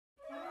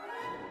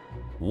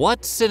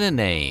What's in a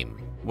name?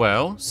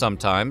 Well,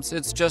 sometimes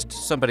it's just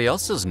somebody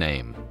else's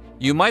name.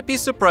 You might be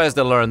surprised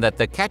to learn that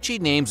the catchy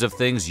names of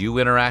things you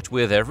interact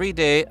with every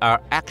day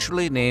are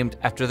actually named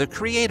after the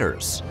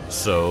creators.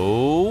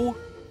 So,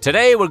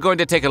 today we're going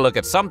to take a look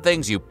at some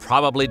things you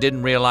probably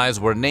didn't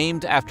realize were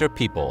named after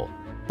people.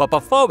 But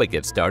before we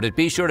get started,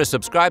 be sure to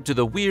subscribe to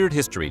the Weird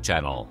History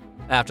channel.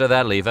 After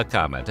that, leave a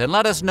comment and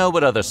let us know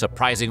what other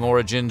surprising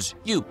origins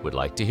you would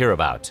like to hear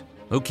about.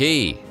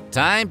 Okay,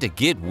 time to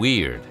get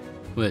weird.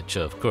 Which,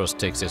 of course,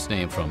 takes its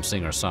name from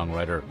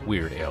singer-songwriter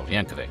Weird Al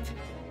Yankovic.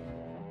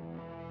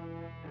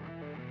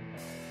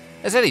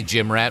 As any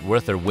gym rat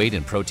worth their weight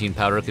in protein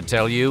powder could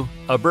tell you,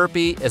 a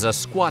burpee is a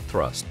squat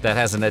thrust that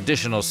has an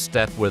additional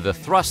step where the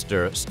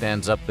thruster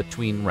stands up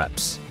between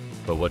reps.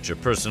 But what your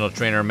personal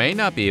trainer may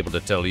not be able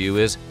to tell you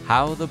is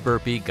how the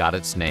burpee got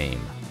its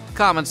name.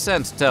 Common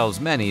sense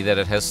tells many that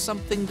it has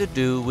something to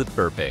do with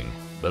burping.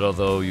 But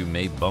although you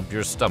may bump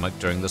your stomach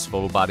during this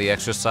full-body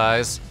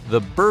exercise,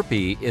 the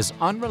burpee is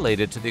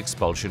unrelated to the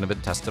expulsion of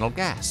intestinal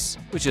gas,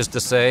 which is to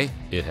say,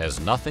 it has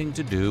nothing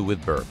to do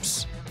with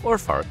burps, or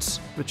farts,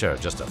 which are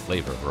just a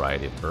flavor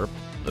variety of burp,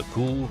 the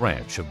Cool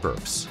Ranch of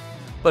burps.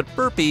 But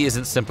burpee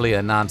isn't simply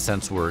a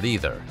nonsense word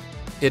either.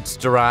 It's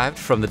derived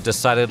from the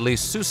decidedly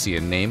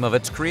Seussian name of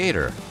its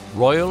creator,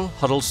 Royal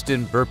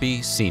Huddleston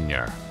Burpee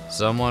Sr.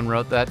 Someone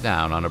wrote that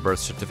down on a birth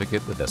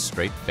certificate with a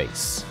straight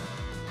face.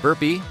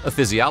 Burpee, a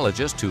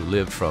physiologist who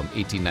lived from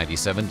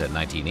 1897 to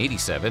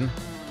 1987,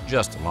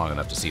 just long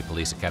enough to see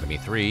Police Academy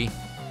 3,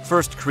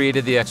 first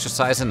created the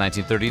exercise in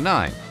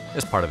 1939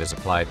 as part of his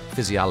applied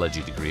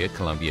physiology degree at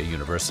Columbia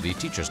University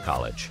Teachers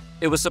College.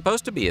 It was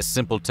supposed to be a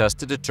simple test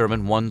to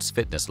determine one's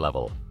fitness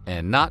level,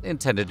 and not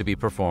intended to be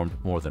performed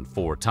more than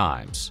 4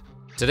 times.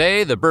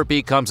 Today, the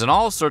burpee comes in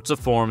all sorts of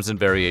forms and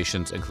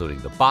variations, including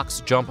the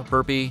box jump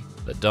burpee,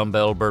 the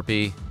dumbbell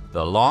burpee,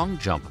 the long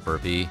jump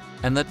burpee,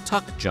 and the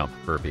tuck jump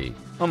burpee,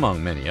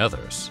 among many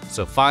others.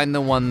 So find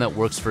the one that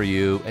works for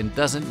you and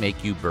doesn't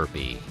make you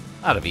burpee,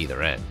 out of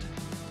either end.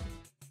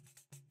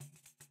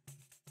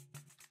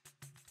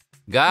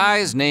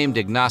 Guys named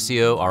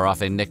Ignacio are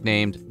often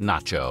nicknamed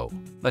Nacho,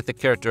 like the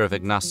character of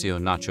Ignacio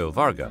Nacho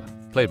Varga,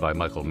 played by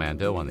Michael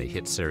Mando on the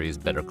hit series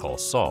Better Call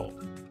Saul.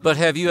 But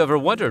have you ever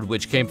wondered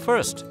which came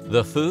first,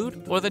 the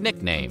food or the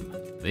nickname?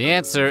 The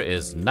answer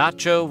is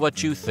Nacho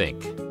what you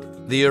think.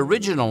 The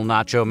original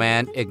Nacho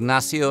Man,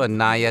 Ignacio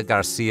Anaya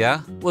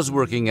Garcia, was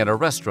working at a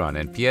restaurant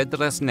in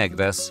Piedras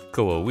Negras,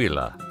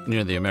 Coahuila,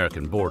 near the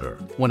American border,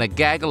 when a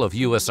gaggle of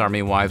U.S.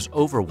 Army wives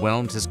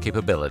overwhelmed his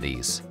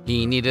capabilities.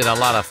 He needed a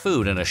lot of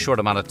food in a short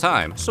amount of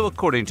time, so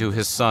according to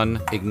his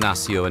son,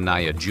 Ignacio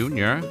Anaya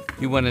Jr.,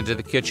 he went into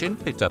the kitchen,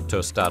 picked up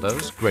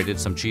tostados, grated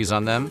some cheese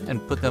on them,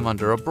 and put them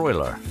under a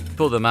broiler.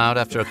 Pulled them out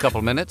after a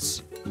couple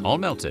minutes, all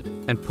melted,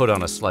 and put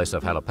on a slice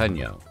of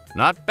jalapeno.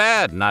 Not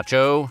bad,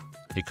 Nacho.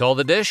 He called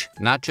the dish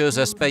Nachos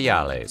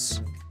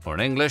Especiales, or in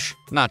English,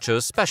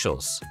 Nachos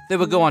Specials. They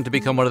would go on to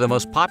become one of the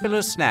most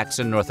popular snacks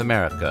in North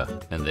America,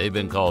 and they've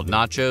been called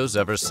nachos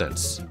ever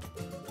since.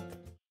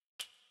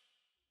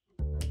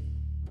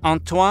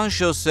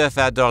 Antoine-Joseph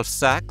Adolphe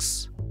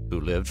Sax,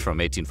 who lived from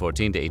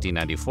 1814 to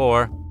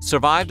 1894,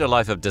 survived a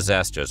life of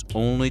disasters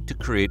only to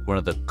create one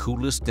of the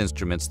coolest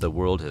instruments the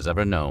world has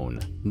ever known,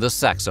 the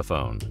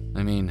saxophone.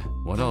 I mean,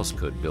 what else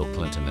could Bill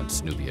Clinton and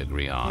Snoopy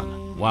agree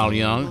on? While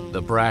young,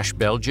 the brash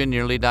Belgian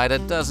nearly died a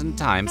dozen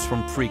times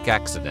from freak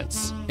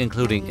accidents,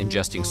 including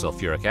ingesting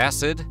sulfuric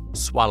acid,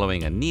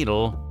 swallowing a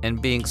needle,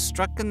 and being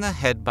struck in the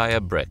head by a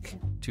brick.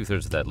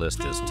 2/3 of that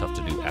list is tough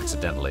to do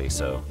accidentally,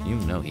 so you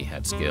know he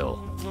had skill.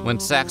 When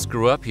Sax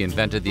grew up, he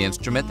invented the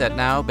instrument that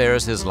now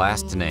bears his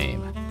last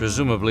name,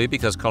 presumably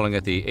because calling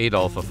it the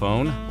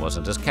Adolphophone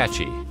wasn't as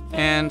catchy,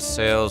 and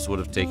sales would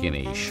have taken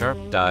a sharp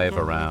dive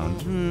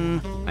around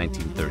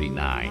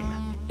 1939.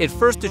 It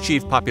first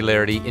achieved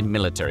popularity in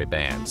military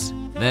bands,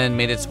 then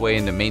made its way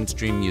into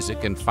mainstream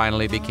music and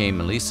finally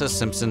became Lisa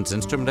Simpson's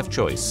instrument of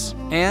choice,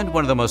 and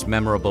one of the most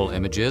memorable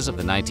images of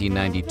the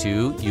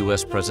 1992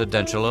 U.S.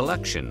 presidential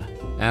election.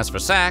 As for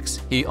sax,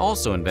 he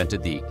also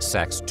invented the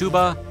sax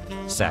tuba,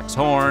 sax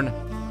horn,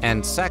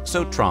 and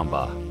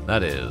saxotromba.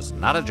 That is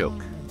not a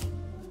joke.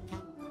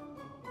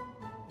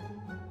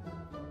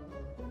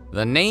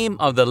 The name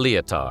of the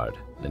leotard,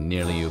 the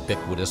nearly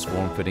ubiquitous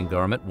form-fitting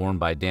garment worn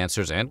by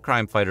dancers and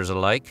crime fighters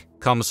alike,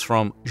 comes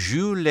from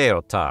Jules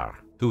Léotard,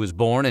 who was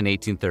born in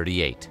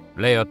 1838.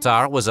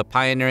 Léotard was a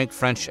pioneering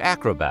French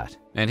acrobat,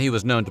 and he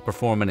was known to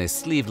perform in a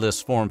sleeveless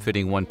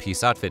form-fitting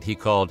one-piece outfit he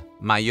called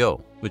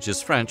maillot, which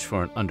is French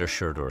for an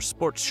undershirt or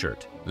sports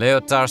shirt.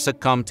 Léotard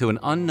succumbed to an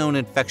unknown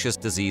infectious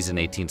disease in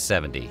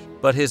 1870,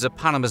 but his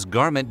eponymous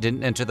garment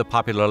didn't enter the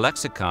popular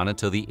lexicon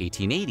until the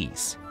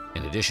 1880s.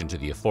 In addition to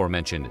the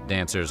aforementioned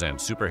dancers and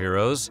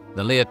superheroes,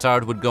 the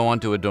leotard would go on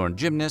to adorn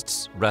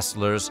gymnasts,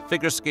 wrestlers,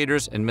 figure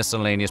skaters, and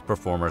miscellaneous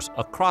performers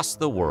across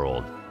the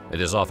world.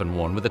 It is often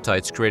worn with the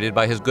tights created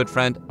by his good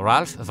friend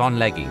Ralph von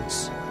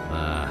Leggings.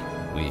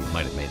 We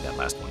might have made that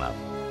last one up.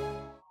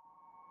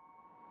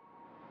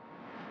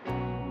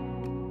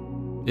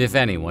 If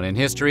anyone in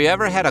history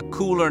ever had a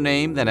cooler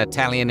name than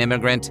Italian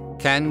immigrant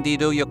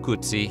Candido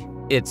Iacuzzi,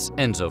 It's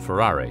Enzo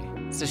Ferrari.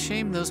 It's a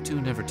shame those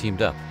two never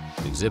teamed up.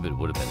 The exhibit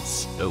would have been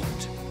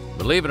stoked.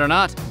 Believe it or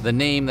not, the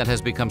name that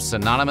has become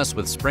synonymous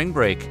with spring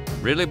break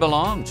really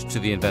belonged to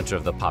the inventor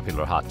of the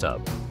popular hot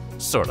tub.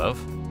 Sort of.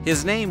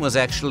 His name was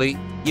actually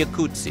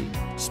Jacuzzi,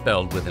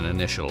 spelled with an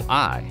initial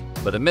I,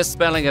 but a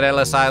misspelling at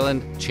Ellis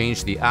Island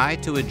changed the I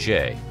to a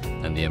J,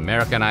 and the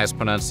Americanized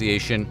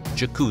pronunciation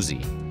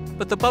Jacuzzi.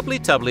 But the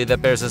bubbly-tubbly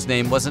that bears his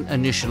name wasn't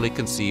initially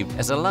conceived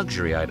as a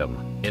luxury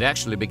item. It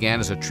actually began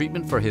as a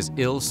treatment for his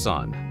ill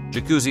son.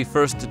 Jacuzzi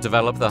first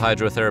developed the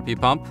hydrotherapy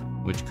pump,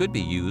 which could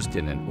be used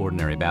in an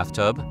ordinary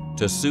bathtub,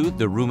 to soothe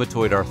the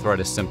rheumatoid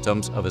arthritis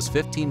symptoms of his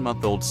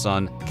 15-month-old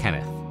son,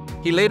 Kenneth.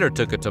 He later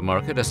took it to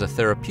market as a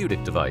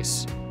therapeutic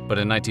device, but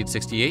in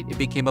 1968 it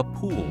became a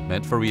pool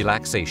meant for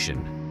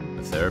relaxation.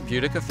 The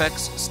therapeutic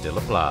effects still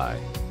apply,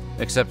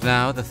 except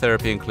now the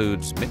therapy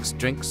includes mixed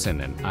drinks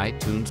and an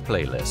iTunes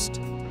playlist.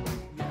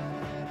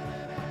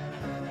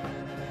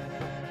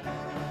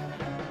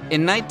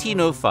 In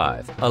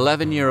 1905,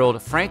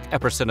 11-year-old Frank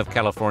Epperson of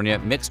California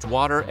mixed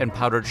water and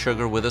powdered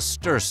sugar with a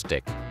stir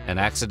stick and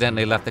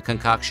accidentally left the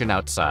concoction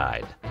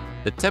outside.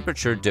 The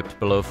temperature dipped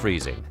below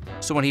freezing,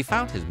 so when he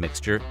found his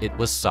mixture, it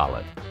was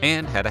solid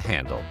and had a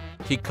handle.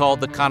 He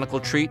called the conical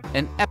treat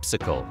an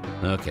epsicle.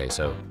 Okay,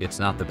 so it's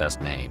not the best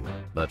name,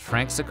 but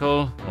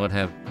Franksicle would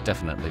have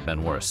definitely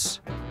been worse.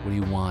 What do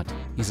you want?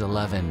 He's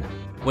 11.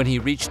 When he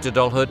reached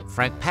adulthood,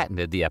 Frank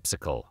patented the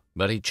epsicle,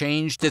 but he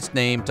changed its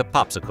name to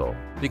Popsicle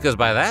because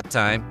by that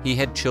time he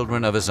had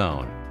children of his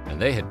own, and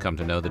they had come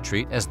to know the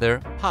treat as their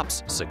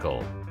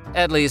Popsicle.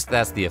 At least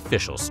that's the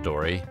official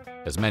story.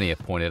 As many have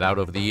pointed out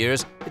over the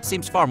years, it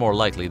seems far more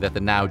likely that the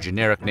now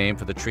generic name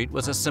for the treat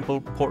was a simple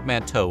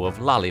portmanteau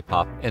of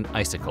lollipop and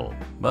icicle.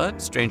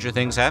 But stranger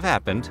things have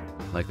happened,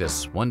 like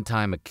this one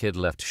time a kid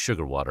left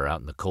sugar water out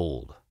in the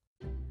cold.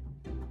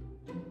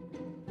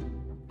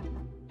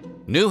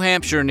 New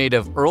Hampshire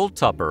native Earl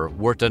Tupper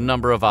worked a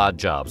number of odd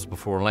jobs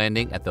before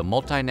landing at the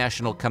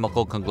multinational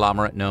chemical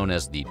conglomerate known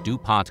as the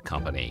DuPont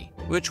Company,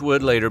 which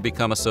would later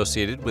become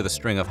associated with a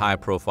string of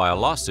high-profile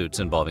lawsuits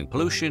involving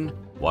pollution,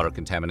 water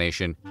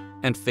contamination,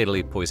 and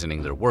fatally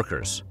poisoning their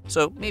workers.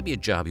 So maybe a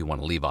job you want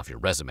to leave off your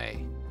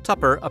resume.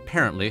 Tupper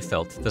apparently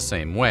felt the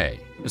same way.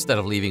 Instead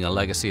of leaving a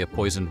legacy of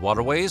poisoned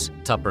waterways,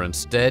 Tupper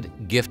instead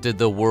gifted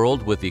the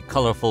world with the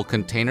colorful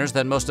containers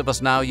that most of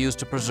us now use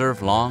to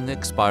preserve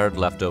long-expired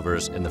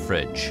leftovers in the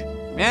fridge.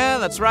 Yeah,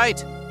 that's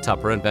right.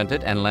 Tupper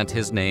invented and lent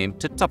his name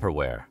to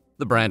Tupperware,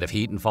 the brand of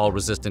heat and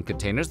fall-resistant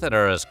containers that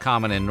are as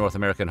common in North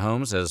American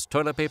homes as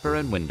toilet paper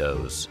and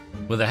windows.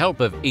 With the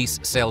help of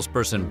ace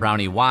salesperson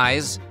Brownie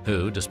Wise,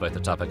 who, despite the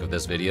topic of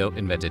this video,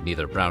 invented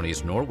neither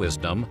brownies nor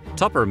wisdom,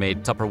 Tupper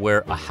made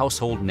Tupperware a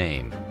household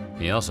name.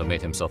 He also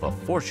made himself a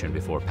fortune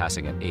before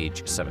passing at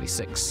age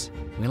 76.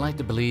 We like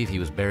to believe he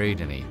was buried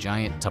in a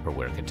giant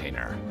Tupperware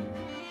container.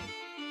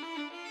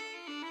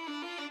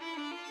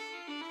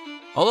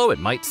 Although it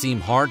might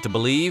seem hard to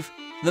believe,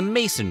 the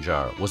mason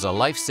jar was a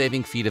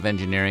life-saving feat of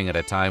engineering at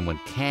a time when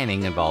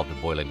canning involved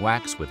boiling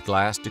wax with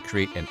glass to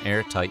create an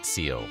airtight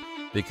seal.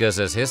 Because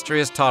as history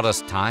has taught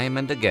us time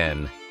and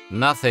again,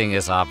 nothing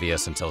is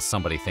obvious until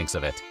somebody thinks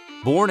of it.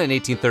 Born in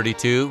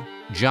 1832,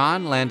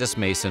 John Landis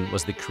Mason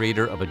was the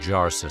creator of a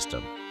jar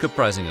system,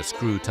 comprising a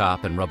screw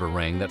top and rubber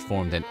ring that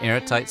formed an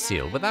airtight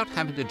seal without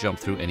having to jump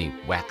through any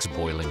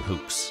wax-boiling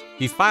hoops.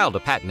 He filed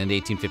a patent in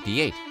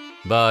 1858,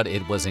 but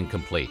it was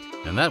incomplete,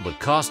 and that would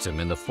cost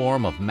him in the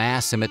form of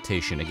mass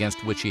imitation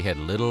against which he had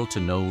little to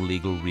no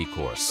legal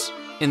recourse.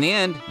 In the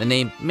end, the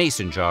name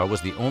Mason jar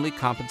was the only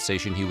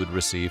compensation he would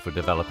receive for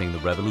developing the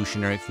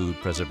revolutionary food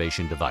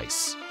preservation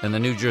device. And the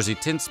New Jersey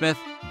tinsmith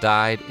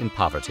died in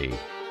poverty.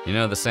 You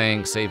know the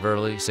saying, save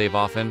early, save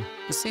often?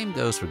 The same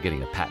goes for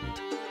getting a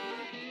patent.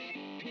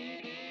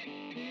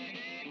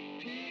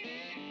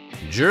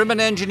 German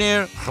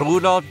engineer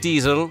Rudolf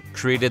Diesel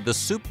created the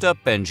souped-up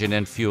engine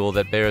and fuel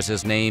that bears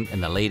his name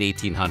in the late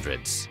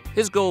 1800s.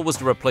 His goal was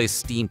to replace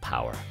steam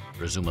power,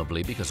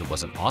 presumably because it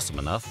wasn't awesome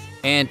enough,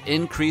 and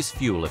increase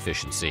fuel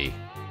efficiency.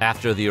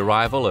 After the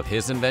arrival of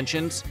his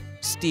inventions,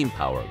 steam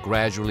power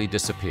gradually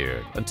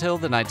disappeared until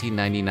the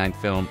 1999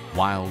 film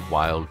Wild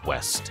Wild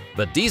West.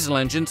 But diesel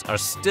engines are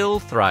still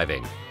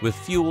thriving, with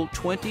fuel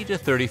 20 to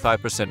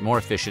 35% more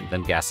efficient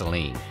than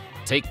gasoline.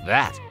 Take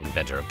that,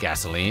 inventor of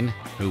gasoline,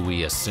 who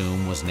we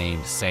assume was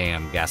named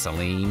Sam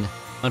Gasoline.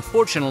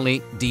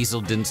 Unfortunately,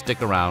 Diesel didn't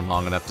stick around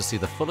long enough to see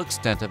the full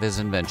extent of his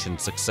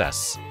invention's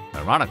success.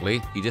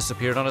 Ironically, he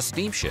disappeared on a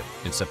steamship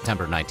in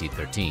September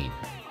 1913.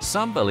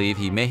 Some believe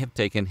he may have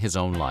taken his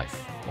own life,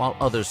 while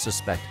others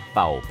suspect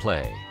foul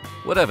play.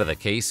 Whatever the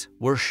case,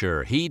 we're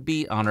sure he'd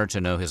be honored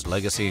to know his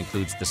legacy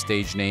includes the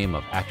stage name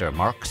of actor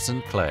Mark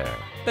Sinclair,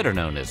 better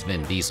known as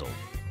Vin Diesel.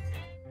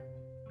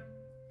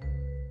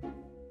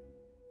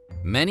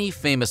 Many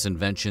famous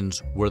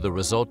inventions were the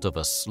result of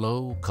a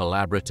slow,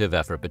 collaborative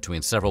effort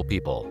between several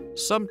people,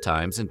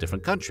 sometimes in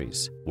different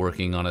countries,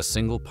 working on a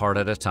single part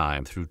at a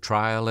time through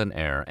trial and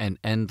error and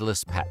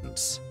endless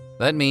patents.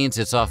 That means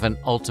it's often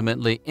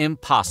ultimately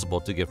impossible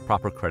to give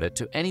proper credit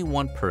to any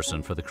one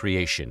person for the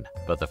creation.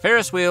 But the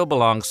Ferris wheel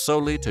belongs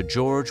solely to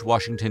George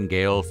Washington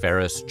Gale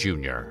Ferris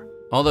Jr.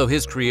 Although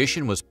his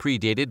creation was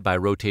predated by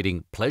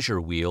rotating pleasure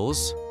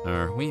wheels,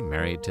 are we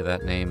married to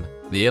that name?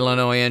 The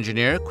Illinois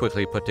engineer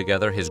quickly put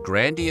together his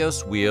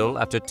grandiose wheel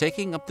after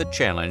taking up the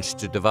challenge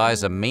to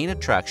devise a main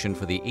attraction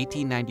for the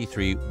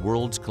 1893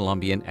 World's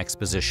Columbian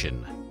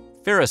Exposition.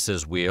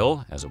 Ferris's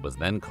wheel, as it was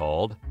then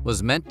called,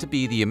 was meant to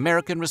be the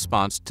American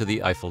response to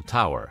the Eiffel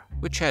Tower,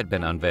 which had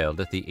been unveiled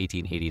at the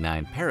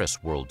 1889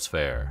 Paris World's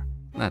Fair.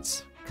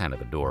 That's kind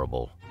of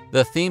adorable.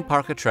 The theme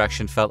park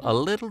attraction fell a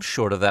little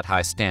short of that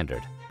high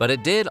standard, but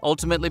it did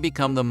ultimately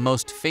become the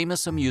most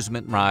famous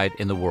amusement ride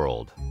in the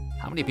world.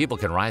 How many people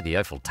can ride the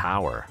Eiffel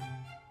Tower?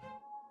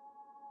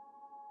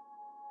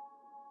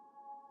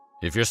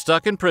 If you're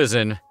stuck in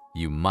prison,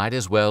 you might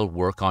as well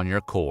work on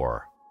your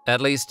core. At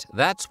least,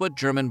 that's what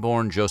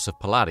German-born Joseph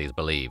Pilates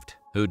believed,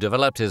 who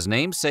developed his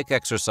namesake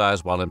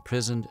exercise while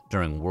imprisoned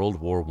during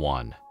World War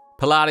I.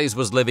 Pilates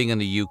was living in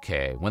the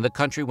UK when the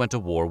country went to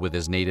war with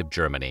his native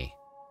Germany.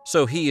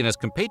 So he and his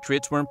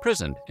compatriots were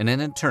imprisoned in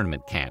an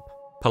internment camp.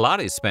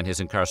 Pilates spent his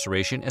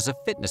incarceration as a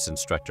fitness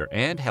instructor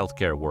and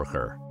healthcare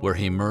worker, where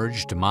he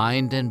merged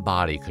mind and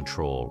body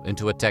control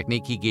into a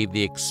technique he gave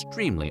the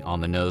extremely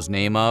on-the-nose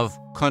name of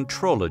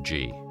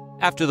contrology.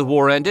 After the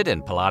war ended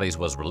and Pilates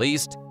was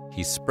released,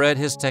 he spread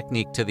his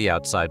technique to the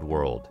outside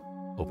world,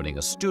 opening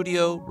a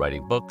studio,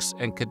 writing books,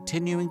 and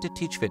continuing to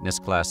teach fitness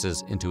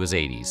classes into his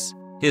 80s.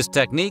 His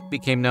technique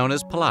became known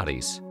as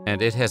Pilates,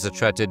 and it has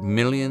attracted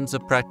millions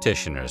of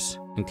practitioners,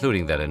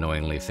 including that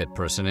annoyingly fit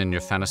person in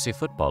your fantasy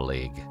football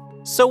league.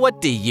 So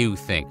what do you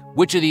think?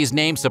 Which of these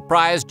names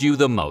surprised you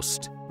the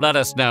most? Let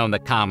us know in the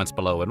comments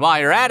below, and while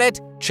you're at it,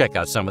 check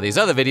out some of these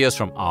other videos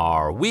from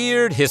our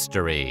weird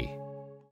history.